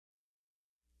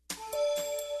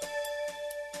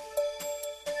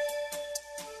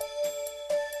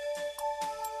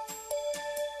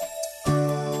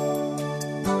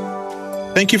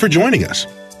Thank you for joining us.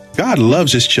 God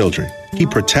loves His children. He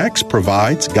protects,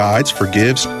 provides, guides,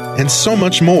 forgives, and so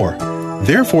much more.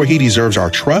 Therefore, He deserves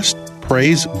our trust,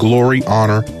 praise, glory,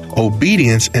 honor,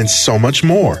 obedience, and so much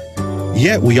more.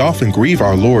 Yet we often grieve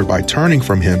our Lord by turning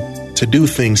from Him to do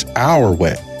things our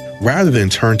way, rather than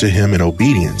turn to Him in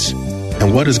obedience.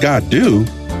 And what does God do?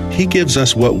 He gives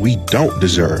us what we don't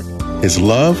deserve: His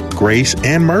love, grace,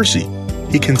 and mercy.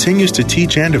 He continues to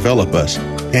teach and develop us,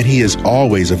 and He is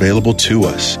always available to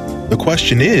us. The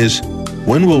question is,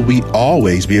 when will we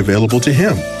always be available to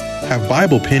Him? Have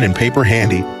Bible, pen, and paper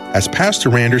handy as Pastor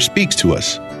Rander speaks to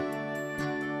us. I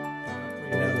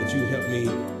pray now that you help me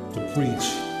to preach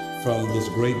from this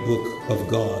great book of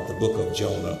God, the book of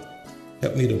Jonah.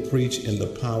 Help me to preach in the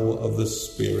power of the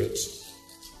Spirit.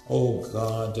 Oh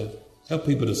God, help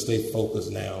people to stay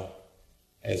focused now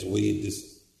as we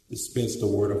dispense the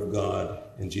word of God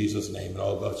in Jesus' name. And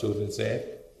all God's children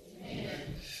said, amen.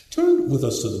 Turn with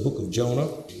us to the book of Jonah.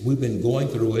 We've been going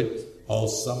through it all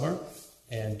summer,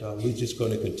 and we're just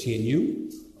going to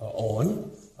continue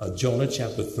on Jonah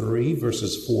chapter 3,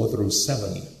 verses 4 through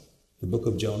 7. The book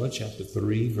of Jonah chapter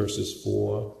 3, verses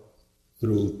 4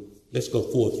 through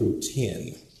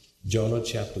 10. Jonah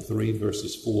chapter 3,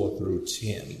 verses 4 through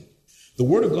 10. The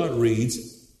word of God reads,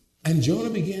 "And Jonah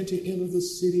began to enter the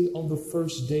city on the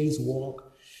first day's walk.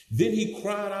 Then he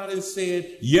cried out and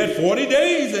said, 'Yet 40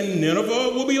 days and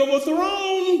Nineveh will be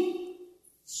overthrown.'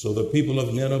 So the people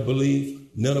of Nineveh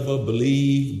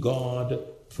believed God,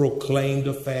 proclaimed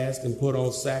a fast, and put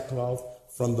on sackcloth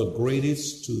from the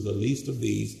greatest to the least of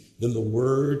these. Then the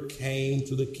word came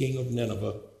to the king of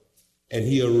Nineveh, and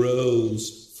he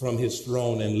arose from his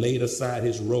throne and laid aside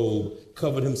his robe,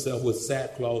 covered himself with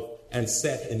sackcloth, and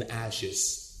sat in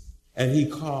ashes. And he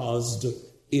caused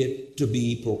it to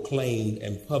be proclaimed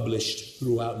and published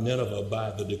throughout Nineveh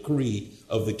by the decree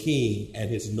of the king and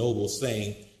his nobles,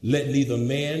 saying, 'Let neither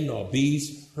man nor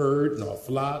beast, herd nor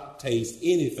flock taste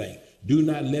anything. Do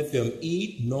not let them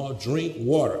eat nor drink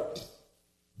water.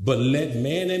 But let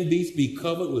man and beast be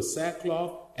covered with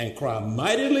sackcloth and cry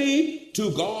mightily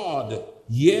to God.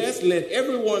 Yes, let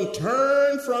everyone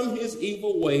turn from his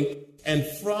evil way and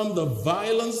from the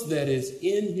violence that is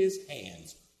in his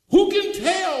hands.' Who can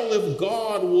tell if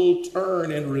God will turn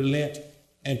and relent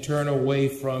and turn away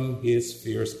from his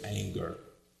fierce anger,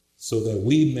 so that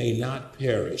we may not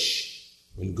perish?"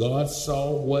 When God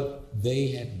saw what they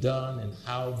had done and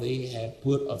how they had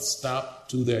put a stop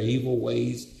to their evil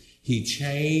ways, he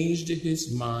changed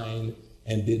his mind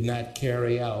and did not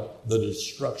carry out the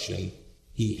destruction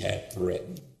he had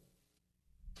threatened.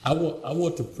 I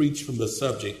want to preach from the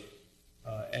subject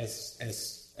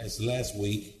as last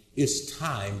week. It's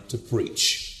time to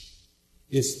preach.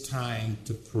 It's time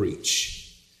to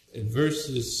preach. In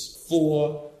verses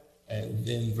 4 and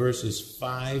then verses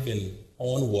 5 and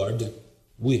onward,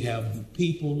 we have the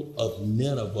people of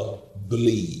Nineveh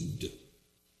believed.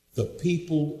 The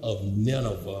people of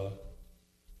Nineveh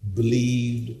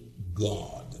believed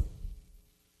God.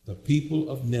 The people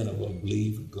of Nineveh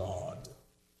believed God.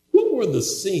 What were the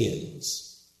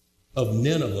sins of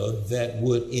Nineveh that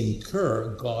would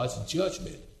incur God's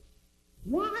judgment?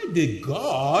 Why did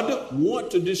God want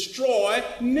to destroy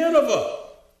Nineveh?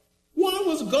 Why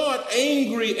was God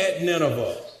angry at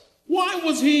Nineveh? Why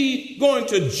was he going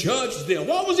to judge them?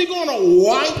 Why was he going to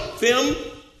wipe them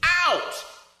out?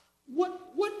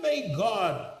 What made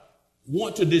God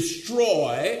want to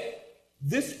destroy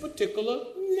this particular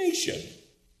nation?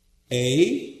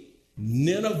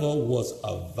 Nineveh was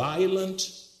a violent,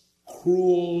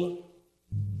 cruel,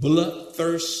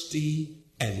 bloodthirsty,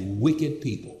 and wicked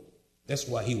people. That's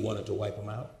why he wanted to wipe them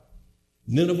out.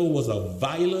 Nineveh was a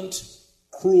violent,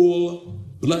 cruel,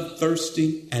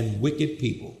 bloodthirsty, and wicked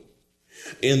people.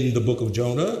 In the book of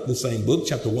Jonah, the same book,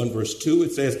 chapter 1, verse 2,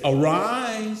 it says,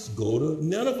 "Arise, go to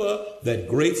Nineveh, that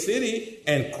great city,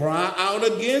 and cry out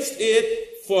against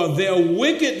it, for their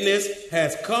wickedness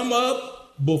has come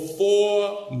up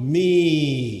before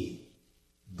me."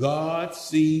 God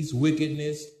sees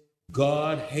wickedness.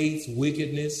 God hates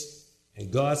wickedness. And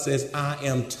God says, "I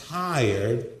am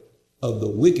tired of the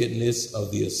wickedness of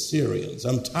the Assyrians.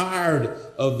 I'm tired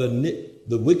of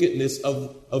the wickedness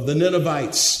of the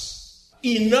Ninevites.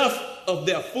 Enough of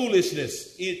their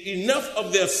foolishness. Enough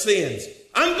of their sins.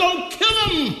 I'm going to kill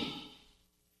them."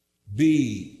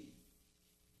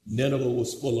 Nineveh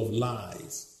was full of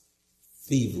lies,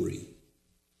 thievery,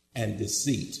 and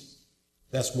deceit.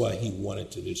 That's why he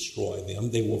wanted to destroy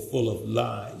them. They were full of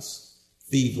lies,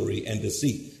 thievery, and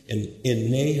deceit.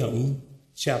 In Nahum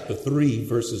chapter 3,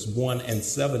 verses 1 and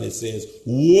 7, it says,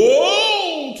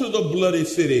 "Woe to the bloody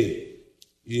city!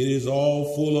 It is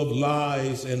all full of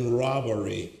lies and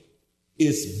robbery.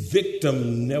 its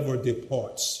victim never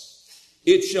departs.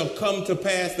 It shall come to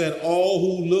pass that all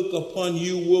who look upon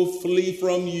you will flee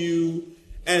from you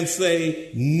and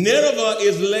say, Nineveh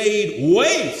is laid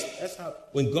waste. That's how,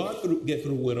 when God get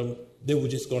through with them, they were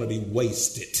just going to be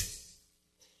wasted.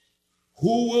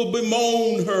 Who will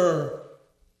bemoan her?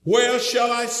 Where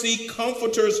shall I see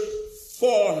comforters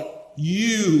for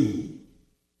you?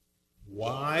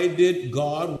 Why did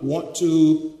God want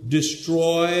to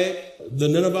destroy the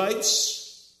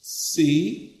Ninevites?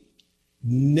 See,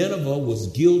 Nineveh was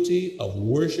guilty of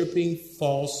worshiping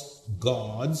false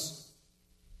gods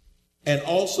and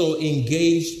also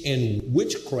engaged in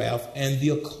witchcraft and the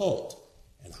occult.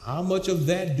 And how much of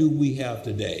that do we have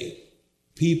today?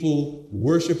 People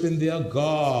worshiping their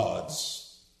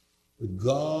gods, the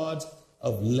gods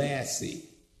of Lassie.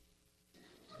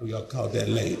 We all called that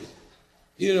late.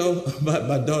 You know,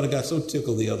 my daughter got so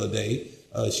tickled the other day.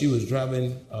 She was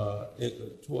driving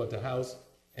toward the house,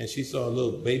 and she saw a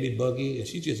little baby buggy, and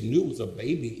she just knew it was a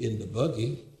baby in the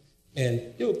buggy.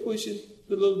 And they were pushing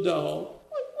the little dog.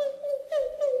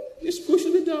 Just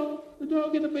pushing the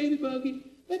dog in the baby buggy.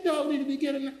 That dog need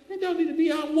to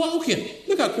be out walking.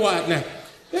 Look how quiet now.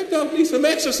 That dog needs some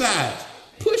exercise.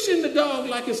 Pushing the dog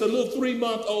like it's a little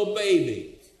 3-month-old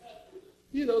baby.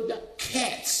 You know,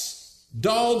 cats,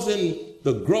 dogs in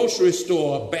the grocery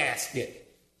store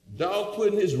basket. Dog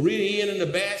putting his rear end in the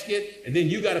basket, and then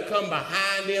you got to come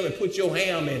behind them and put your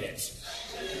ham in it.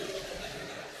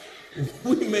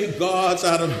 We make gods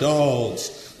out of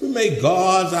dogs. We make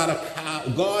gods out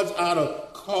of gods out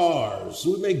of cars.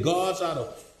 We make gods out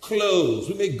of clothes.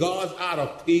 We make gods out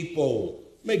of people.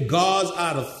 We make gods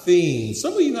out of things.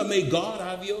 Some of you have made God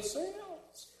out of yourselves.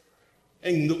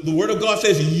 And the word of God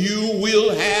says, you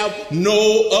will have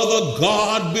no other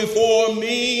God before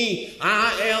me.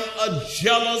 I am a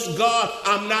jealous God.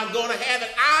 I'm not going to have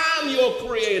it. I'm your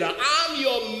creator. I'm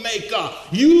your maker.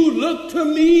 You look to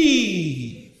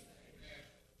me.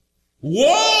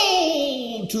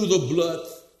 Woe to the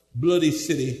bloody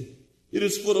city. It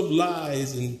is full of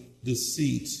lies and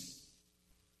deceit,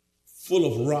 full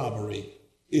of robbery.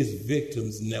 Its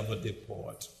victims never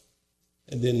depart.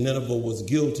 And then Nineveh was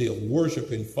guilty of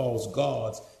worshiping false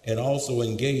gods and also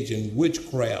engaged in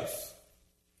witchcraft.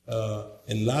 And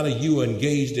a lot of you are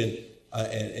engaged in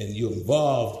and you're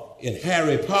involved in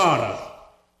Harry Potter.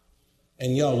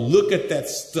 And y'all look at that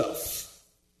stuff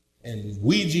and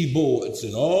Ouija boards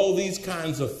and all these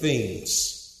kinds of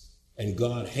things. And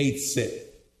God hates it.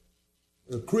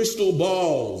 The crystal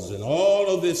balls and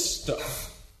all of this stuff.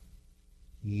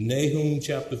 Nahum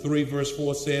chapter 3 verse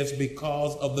 4 says,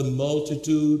 because of the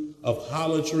multitude of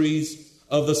harlotries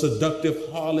of the seductive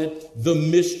harlot, the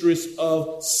mistress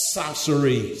of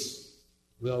sorceries.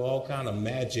 We have all kind of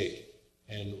magic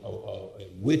and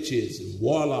witches and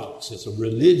warlocks. It's a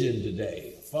religion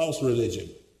today, a false religion.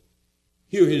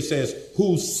 Here it says,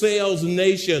 who sells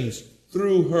nations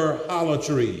through her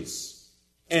harlotries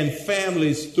and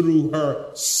families through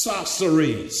her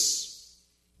sorceries.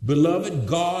 Beloved,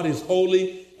 God is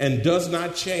holy and does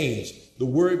not change. The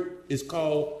word is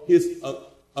called his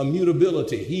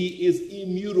immutability. He is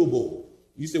immutable.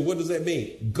 You say, what does that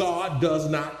mean? God does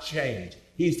not change.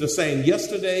 He's the same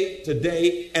yesterday,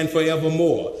 today, and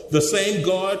forevermore. The same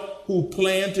God who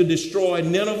planned to destroy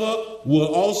Nineveh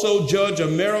will also judge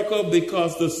America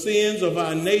because the sins of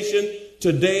our nation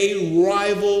today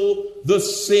rival the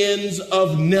sins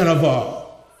of Nineveh.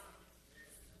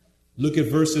 Look at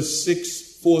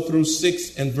verses 4 through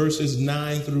 6 and verses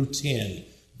 9 through 10.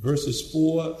 Verses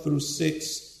 4 through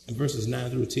 6 and verses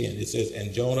 9 through 10. It says,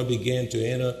 and Jonah began to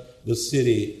enter the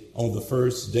city on the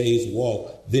first day's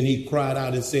walk. Then he cried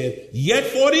out and said, yet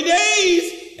 40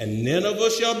 days and Nineveh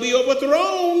shall be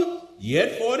overthrown.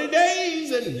 Yet 40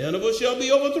 days and Nineveh shall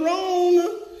be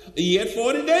overthrown. Yet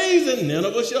 40 days and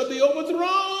Nineveh shall be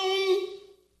overthrown.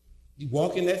 He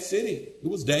walked in that city. It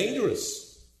was dangerous.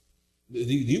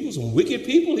 These were some wicked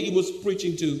people he was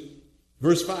preaching to.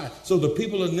 Verse 5. So the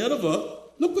people of Nineveh,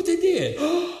 look what they did.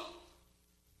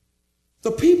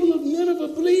 The people of Nineveh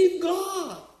believed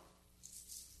God.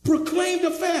 Proclaimed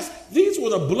a fast. These were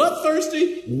the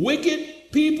bloodthirsty,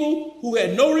 wicked people who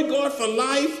had no regard for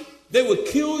life. They would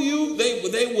kill you.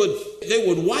 They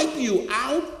would wipe you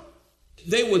out.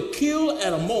 They would kill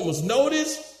at a moment's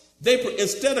notice.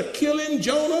 Instead of killing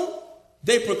Jonah,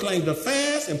 they proclaimed a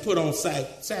fast and put on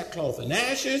sackcloth and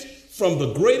ashes from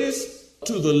the greatest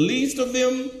to the least of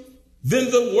them.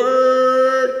 Then the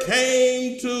word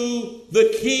came to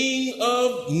the king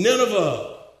of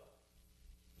Nineveh.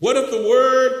 What if the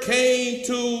word came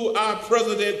to our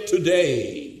president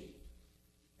today?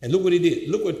 And look what he did.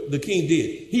 Look what the king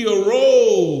did. He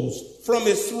arose from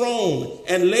his throne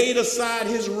and laid aside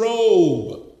his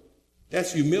robe.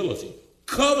 That's humility.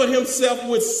 Covered himself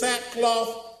with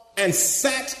sackcloth and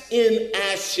sat in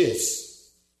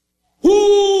ashes.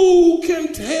 Who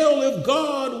can tell if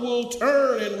God will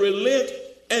turn and relent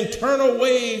and turn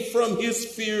away from his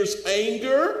fierce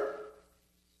anger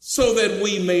so that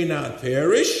we may not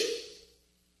perish?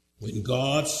 When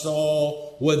God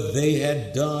saw what they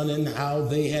had done and how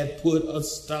they had put a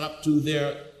stop to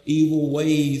their evil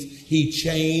ways, he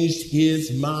changed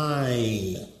his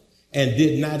mind and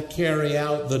did not carry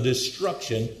out the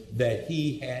destruction that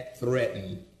he had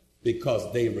threatened,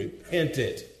 because they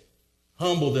repented,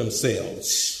 humbled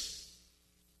themselves.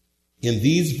 In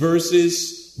these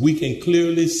verses, we can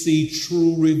clearly see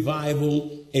true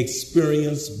revival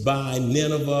experienced by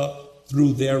Nineveh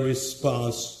through their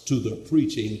response to the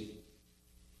preaching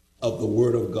of the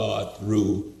word of God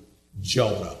through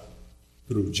Jonah.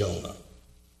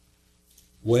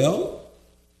 Well,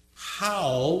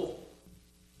 how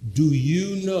do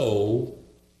you know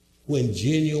when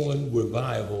genuine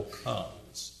revival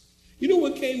comes? You know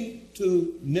what came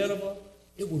to Nineveh?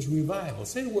 It was revival.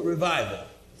 Say the word revival.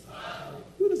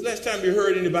 When was the last time you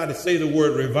heard anybody say the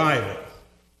word revival?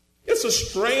 It's a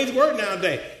strange word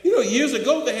nowadays. You know, years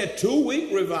ago they had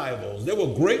 2-week revivals. There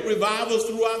were great revivals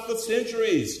throughout the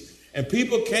centuries. And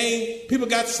people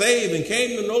got saved and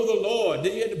came to know the Lord.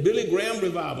 Then you had the Billy Graham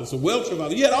revivals, the Welsh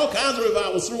revival. You had all kinds of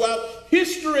revivals throughout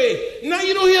history. Now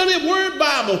you don't hear that word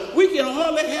Bible. We can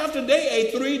hardly have today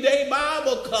a 3-day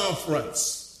Bible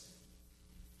conference.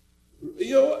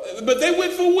 You know, but they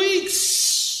went for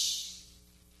weeks.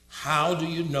 How do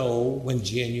you know when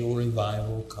genuine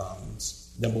revival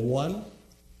comes? Number one,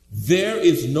 there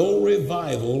is no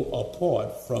revival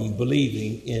apart from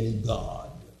believing in God.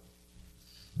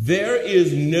 There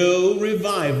is no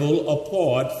revival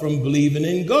apart from believing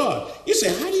in God. You say,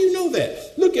 how do you know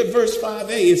that? Look at verse 5a.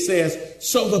 It says,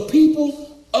 so the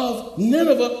people of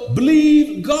Nineveh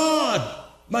believed God.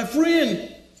 My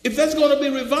friend, if that's going to be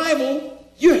revival,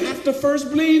 you have to first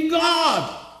believe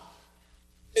God.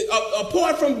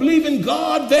 Apart from believing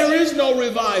God, there is no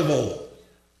revival.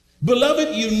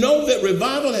 Beloved, you know that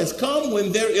revival has come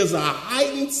when there is a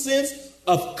heightened sense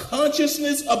of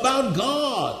consciousness about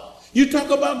God. You talk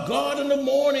about God in the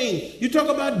morning. You talk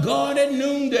about God at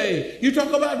noonday. You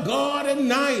talk about God at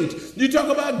night. You talk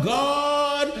about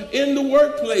God in the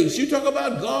workplace. You talk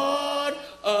about God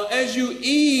as you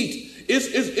eat.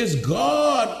 It's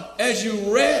God as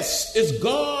you rest. It's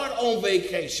God on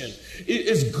vacation.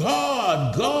 It's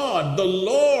God, the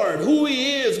Lord, who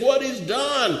he is, what he's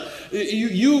done.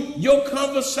 Your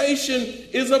conversation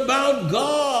is about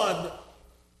God.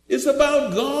 It's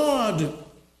about God.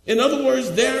 In other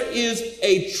words, there is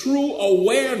a true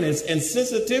awareness and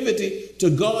sensitivity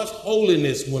to God's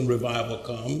holiness when revival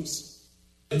comes.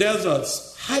 There's a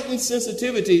heightened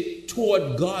sensitivity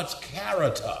toward God's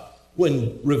character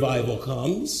when revival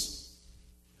comes.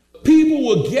 People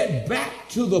will get back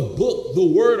to the book, the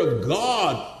Word of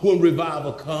God, when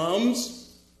revival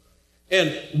comes.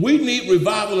 And we need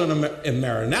revival in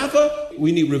Maranatha.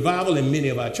 We need revival in many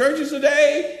of our churches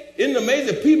today. Isn't it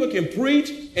amazing that people can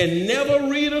preach and never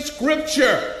read a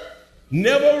scripture,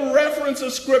 never reference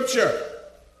a scripture?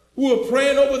 We were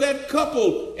praying over that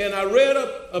couple, and I read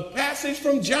a passage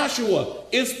from Joshua.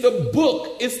 It's the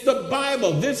book. It's the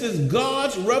Bible. This is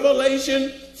God's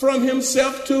revelation from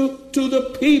himself to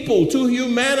the people, to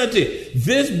humanity.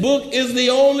 This book is the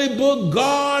only book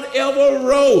God ever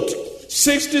wrote.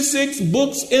 66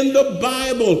 books in the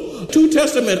Bible, 2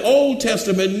 Testament, Old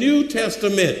Testament, New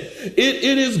Testament.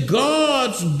 It is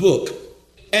God's book,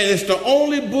 and it's the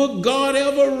only book God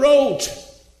ever wrote.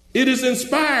 It is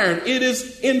inspired. It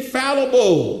is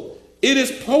infallible. It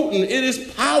is potent. It is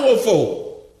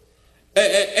powerful.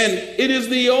 And it is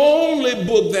the only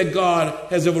book that God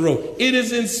has ever wrote. It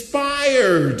is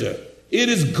inspired. It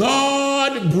is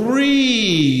God-breathed.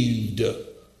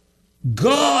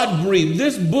 God breathed.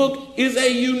 This book is a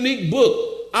unique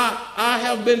book. I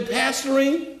have been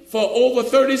pastoring for over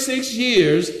 36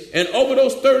 years, and over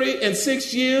those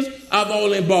 36 years, I've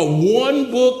only brought one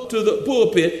book to the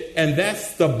pulpit, and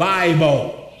that's the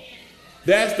Bible.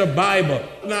 That's the Bible.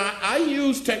 Now, I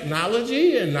use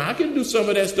technology, and I can do some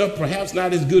of that stuff, perhaps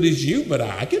not as good as you, but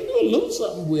I can do a little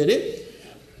something with it.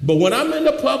 But when I'm in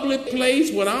the public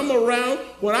place, when I'm around,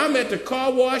 when I'm at the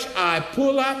car wash, I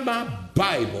pull out my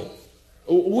Bible.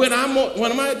 When I'm at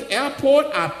the airport,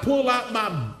 I pull out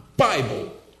my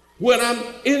Bible. When I'm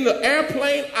in the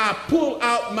airplane, I pull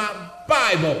out my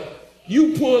Bible.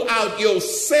 You pull out your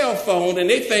cell phone and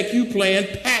they think you playing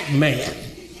Pac-Man.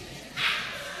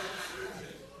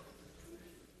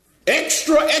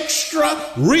 extra.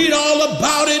 Read all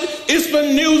about it. It's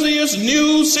been newsiest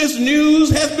news since news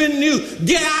has been news.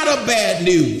 Get out of bad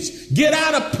news. Get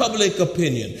out of public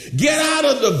opinion. Get out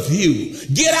of The View.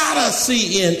 Get out of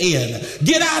CNN.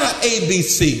 Get out of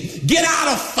ABC. Get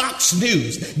out of Fox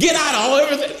News. Get out of all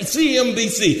everything,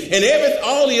 CNBC, and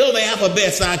all the other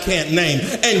alphabets I can't name.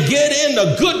 And get in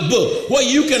the good book where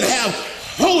you can have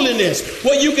holiness,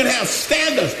 where you can have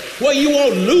standards, where you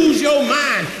won't lose your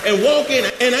mind and walk in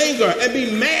anger and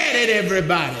be mad at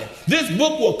everybody. This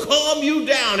book will calm you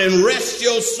down and rest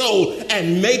your soul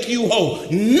and make you whole.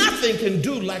 Nothing can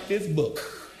do like this book.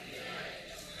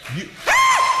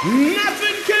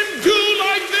 Nothing can do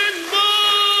like this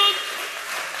book.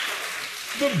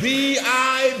 The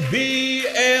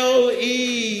Bible.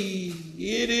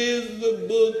 It is the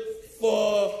book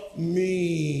for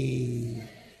me.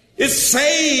 It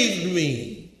saved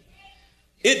me.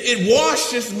 It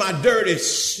washes my dirty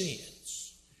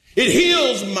sins. It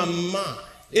heals my mind.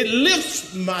 It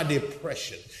lifts my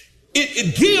depression.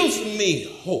 It gives me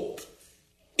hope.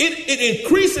 It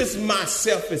increases my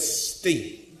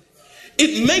self-esteem.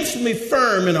 It makes me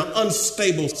firm in an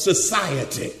unstable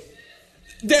society.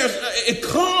 It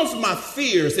calms my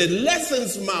fears. It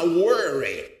lessens my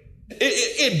worry.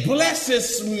 It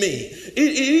blesses me.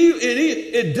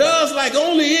 It does like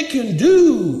only it can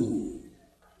do.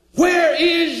 Where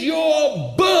is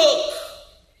your book?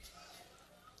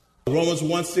 Romans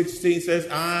 1:16 says,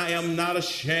 I am not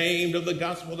ashamed of the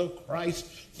gospel of Christ,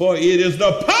 for it is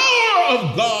the power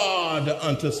of God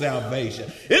unto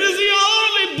salvation. It is the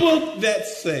only book that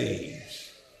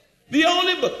saves. The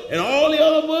only book. And all the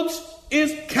other books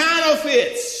is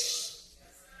counterfeits.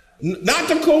 Not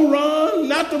the Quran,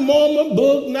 not the Mormon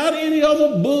book, not any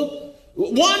other book.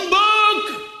 One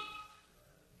book,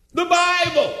 the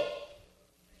Bible.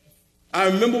 I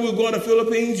remember we were going to the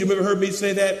Philippines. You ever heard me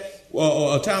say that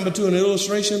a time or two in an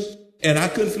illustration? And I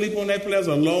couldn't sleep on that plane. It was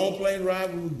a long plane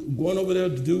ride. We were going over there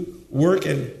to do work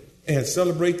and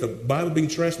celebrate the Bible being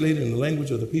translated in the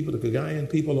language of the people, the Cagayan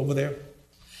people over there.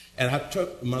 And I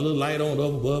took my little light on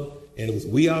over above, and it was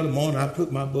wee out in the morning. I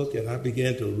took my book and I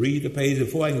began to read the page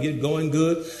before I can get going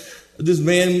good. This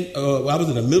man, I was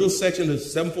in the middle section of the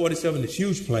 747, this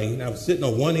huge plane. I was sitting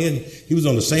on one end. He was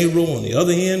on the same row on the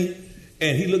other end.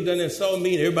 And he looked down there and saw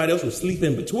me, and everybody else was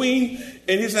sleeping in between.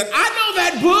 And he said, I know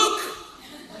that book.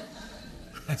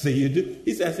 I said, you do?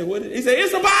 He said, what is it? He said,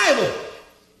 it's the Bible.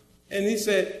 And he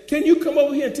said, can you come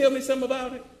over here and tell me something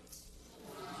about it?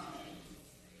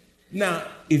 Now,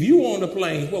 if you were on the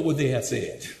plane, what would they have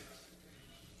said?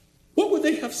 What would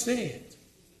they have said?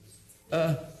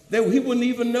 He wouldn't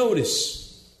even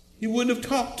notice. He wouldn't have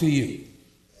talked to you.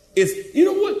 You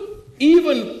know what?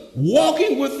 Even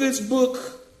walking with this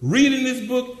book, reading this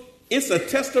book, it's a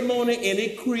testimony, and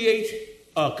it creates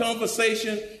a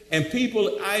conversation, and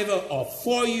people either are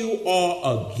for you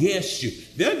or against you.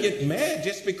 They'll get mad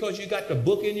just because you got the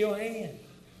book in your hand.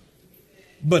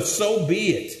 But so be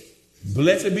it.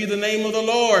 Blessed be the name of the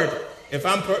Lord. If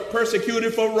I'm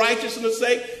persecuted for righteousness'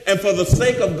 sake and for the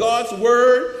sake of God's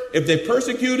word, if they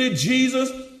persecuted Jesus,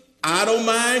 I don't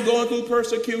mind going through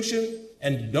persecution.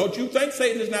 And don't you think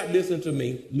Satan is not listening to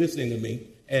me.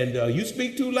 And you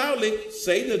speak too loudly,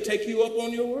 Satan will take you up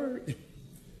on your word.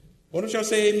 Why don't y'all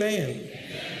say amen?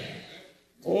 Amen.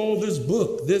 Oh, this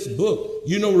book.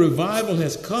 You know, revival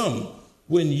has come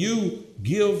when you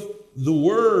give the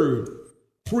word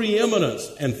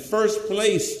preeminence and first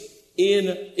place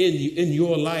in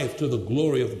your life to the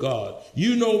glory of God.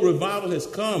 You know, revival has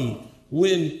come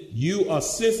when you are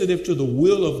sensitive to the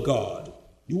will of God.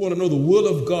 You want to know the will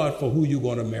of God for who you're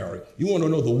going to marry. You want to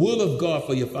know the will of God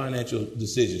for your financial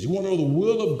decisions. You want to know the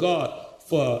will of God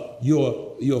for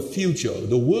your future,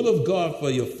 the will of God for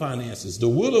your finances, the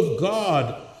will of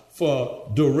God for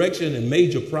direction and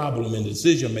major problem in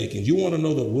decision making. You want to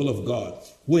know the will of God.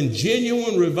 When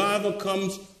genuine revival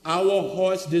comes, our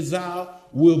heart's desire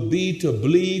will be to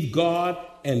believe God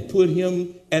and put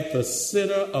him at the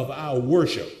center of our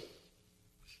worship.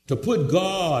 To put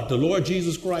God, the Lord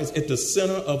Jesus Christ, at the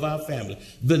center of our family.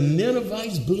 The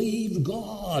Ninevites believed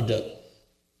God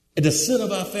at the center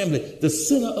of our family, the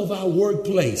center of our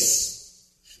workplace.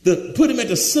 Put him at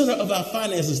the center of our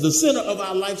finances, the center of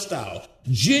our lifestyle.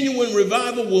 Genuine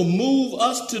revival will move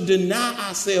us to deny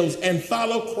ourselves and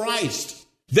follow Christ.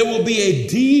 There will be a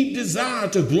deep desire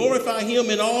to glorify him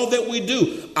in all that we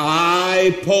do.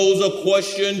 I pose a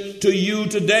question to you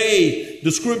today.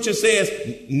 The scripture says,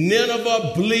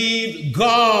 Nineveh believed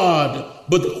God.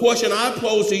 But the question I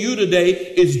pose to you today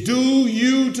is, do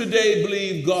you today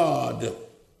believe God?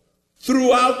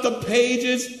 Throughout the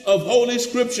pages of Holy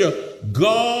Scripture,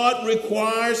 God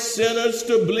requires sinners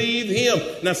to believe him.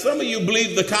 Now, some of you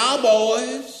believe the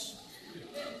Cowboys.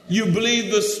 You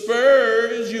believe the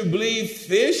Spurs. You believe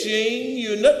fishing.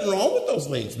 You're nothing wrong with those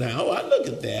things now. I look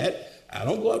at that. I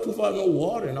don't go out too far in the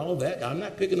water and all that. I'm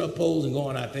not picking up poles and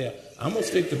going out there. I'm gonna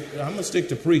stick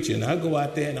to preaching. I go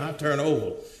out there and I turn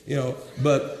over,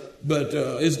 But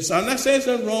I'm not saying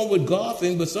something wrong with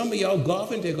golfing, but some of y'all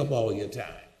golfing take up all your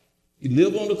time. You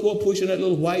live on the court pushing that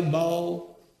little white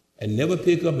ball and never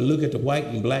pick up and look at the white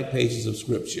and black pages of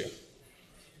Scripture.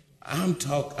 I'm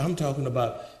talking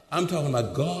about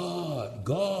God.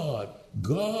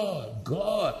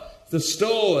 The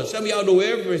stores. Some of y'all know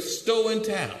every store in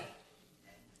town.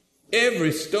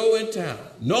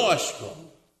 Nordstrom,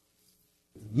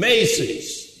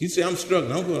 Macy's. You say, I'm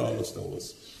struggling. I'm going to all the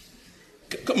stores.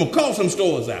 Come on, call some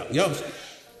stores out. Y'all.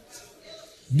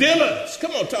 Dillard's.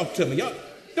 Come on, talk to me. Y'all,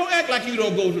 don't act like you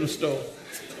don't go to the store.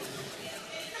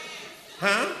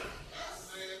 Huh?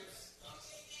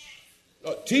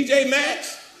 TJ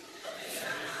Maxx?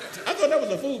 I thought that was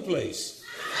a food place.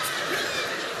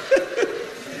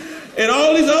 And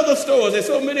all these other stores, there's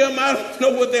so many of them, I don't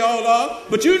know what they all are,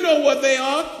 but you know what they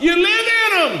are. You live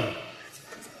in them.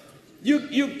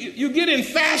 You get in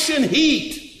fashion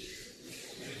heat.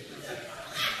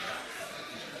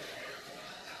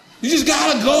 You just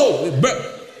gotta go.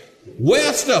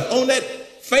 Wear stuff on that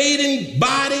fading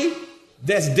body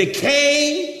that's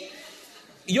decaying.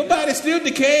 Your body's still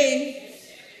decaying.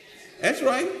 That's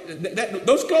right.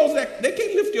 Those clothes, they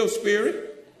can't lift your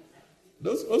spirit.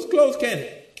 Those clothes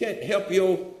can't help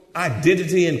your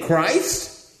identity in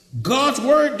Christ. God's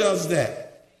word does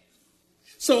that.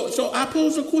 So I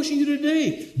pose a question to you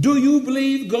today. Do you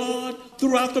believe God?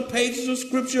 Throughout the pages of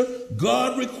Scripture,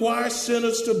 God requires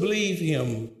sinners to believe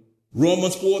him.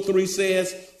 Romans 4:3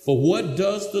 says, for what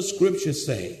does the Scripture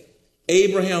say?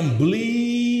 Abraham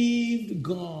believed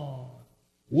God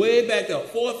way back up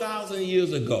 4,000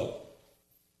 years ago,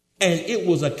 and it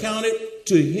was accounted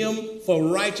to him for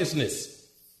righteousness.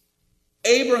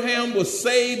 Abraham was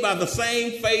saved by the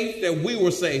same faith that we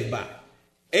were saved by.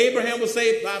 Abraham was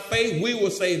saved by faith. We were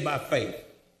saved by faith.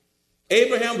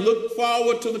 Abraham looked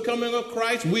forward to the coming of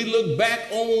Christ. We look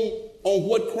back on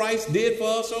what Christ did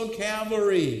for us on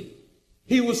Calvary.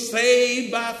 He was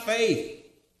saved by faith,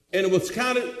 and it was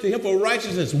counted to him for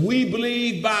righteousness. We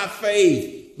believe by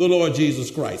faith the Lord Jesus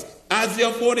Christ.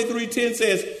 Isaiah 43:10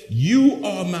 says, you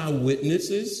are my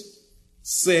witnesses,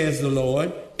 says the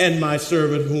Lord, and my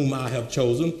servant whom I have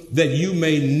chosen, that you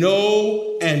may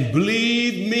know and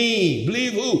believe me.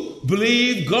 Believe who?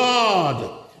 Believe God.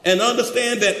 And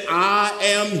understand that I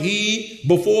am he.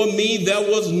 Before me there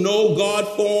was no God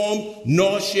formed,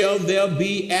 nor shall there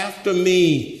be after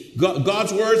me.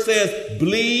 God's word says,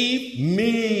 believe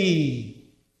me.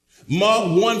 Mark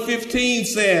 1:15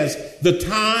 says, the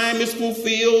time is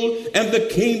fulfilled and the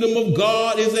kingdom of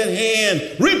God is at hand.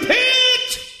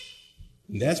 Repent!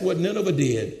 And that's what Nineveh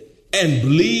did. And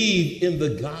believe in the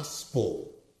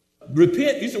gospel.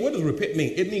 Repent. You say, what does repent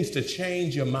mean? It means to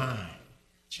change your mind,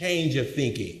 change your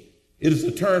thinking. It is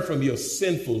to turn from your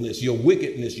sinfulness, your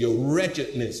wickedness, your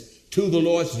wretchedness to the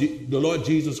Lord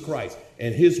Jesus Christ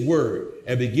and his word,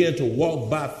 and begin to walk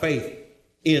by faith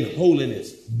in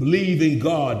holiness, believing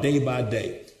God day by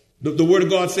day. The word of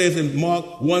God says in Mark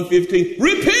 1:15,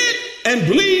 repent and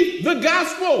believe the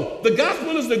gospel. The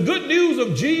gospel is the good news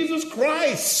of Jesus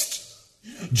Christ.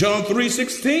 John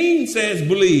 3:16 says,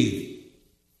 believe.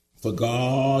 For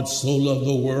God so loved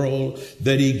the world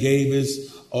that he gave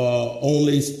his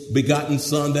only begotten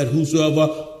son, that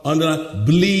whosoever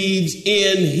believes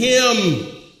in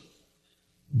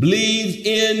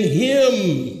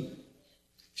him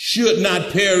should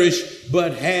not perish,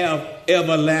 but have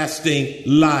everlasting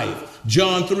life.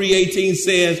 John 3:18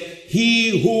 says,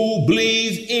 he who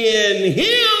believes in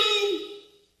him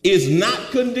is not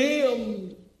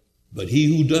condemned, but he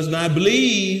who does not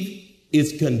believe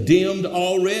is condemned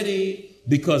already,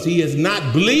 because he has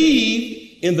not believed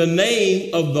in the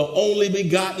name of the only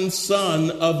begotten Son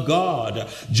of God.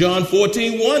 John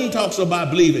 14:1 talks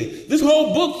about believing. This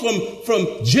whole book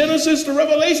from Genesis to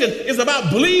Revelation is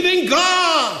about believing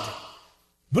God.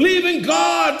 Believing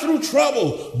God through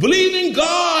trouble. Believing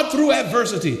God through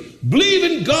adversity.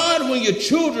 Believing God when your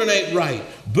children ain't right.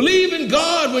 Believing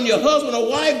God when your husband or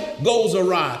wife goes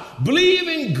awry.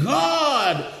 Believing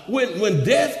God when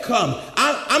death comes.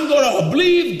 I'm going to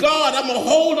believe God. I'm going to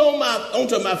hold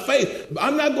onto my faith.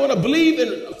 I'm not going to believe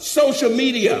in social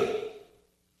media.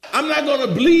 I'm not going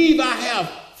to believe I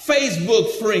have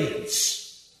Facebook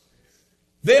friends.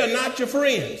 They are not your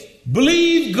friends.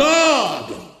 Believe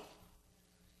God.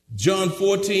 John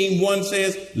 14:1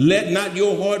 says, let not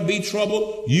your heart be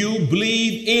troubled. You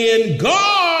believe in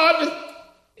God.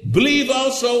 Believe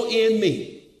also in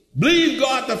me. Believe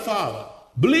God the Father.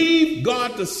 Believe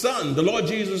God the Son, the Lord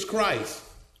Jesus Christ.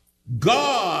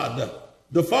 God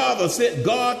the Father sent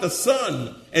God the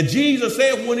Son. And Jesus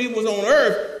said when he was on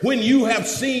earth, when you have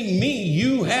seen me,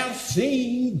 you have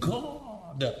seen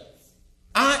God.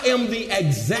 I am the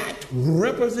exact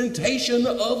representation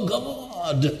of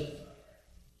God.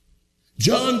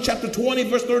 John chapter 20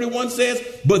 verse 31 says,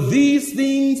 but these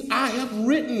things I have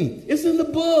written. It's in the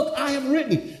book. I have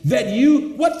written that you,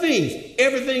 what things?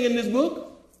 Everything in this book.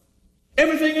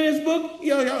 Everything in this book.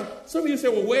 Yeah. Some of you say,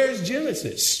 well, where's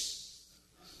Genesis?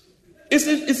 It's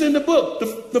in the book,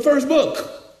 the first book.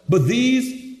 But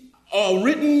these are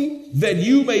written that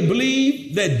you may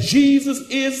believe that Jesus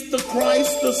is the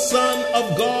Christ, the Son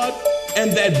of God,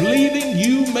 and that believing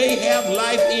you may have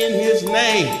life in his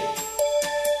name.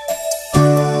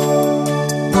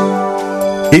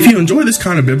 If you enjoy this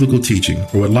kind of biblical teaching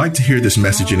or would like to hear this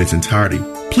message in its entirety,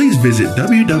 please visit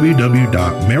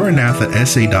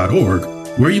www.maranathasa.org,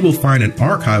 where you will find an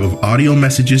archive of audio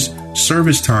messages,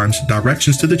 service times,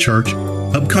 directions to the church,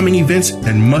 upcoming events,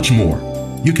 and much more.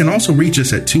 You can also reach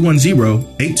us at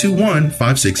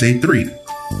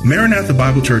 210-821-5683. Maranatha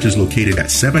Bible Church is located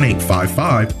at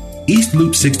 7855 East Loop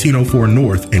 1604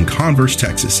 North in Converse,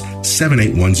 Texas,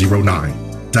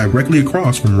 78109, directly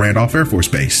across from Randolph Air Force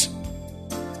Base.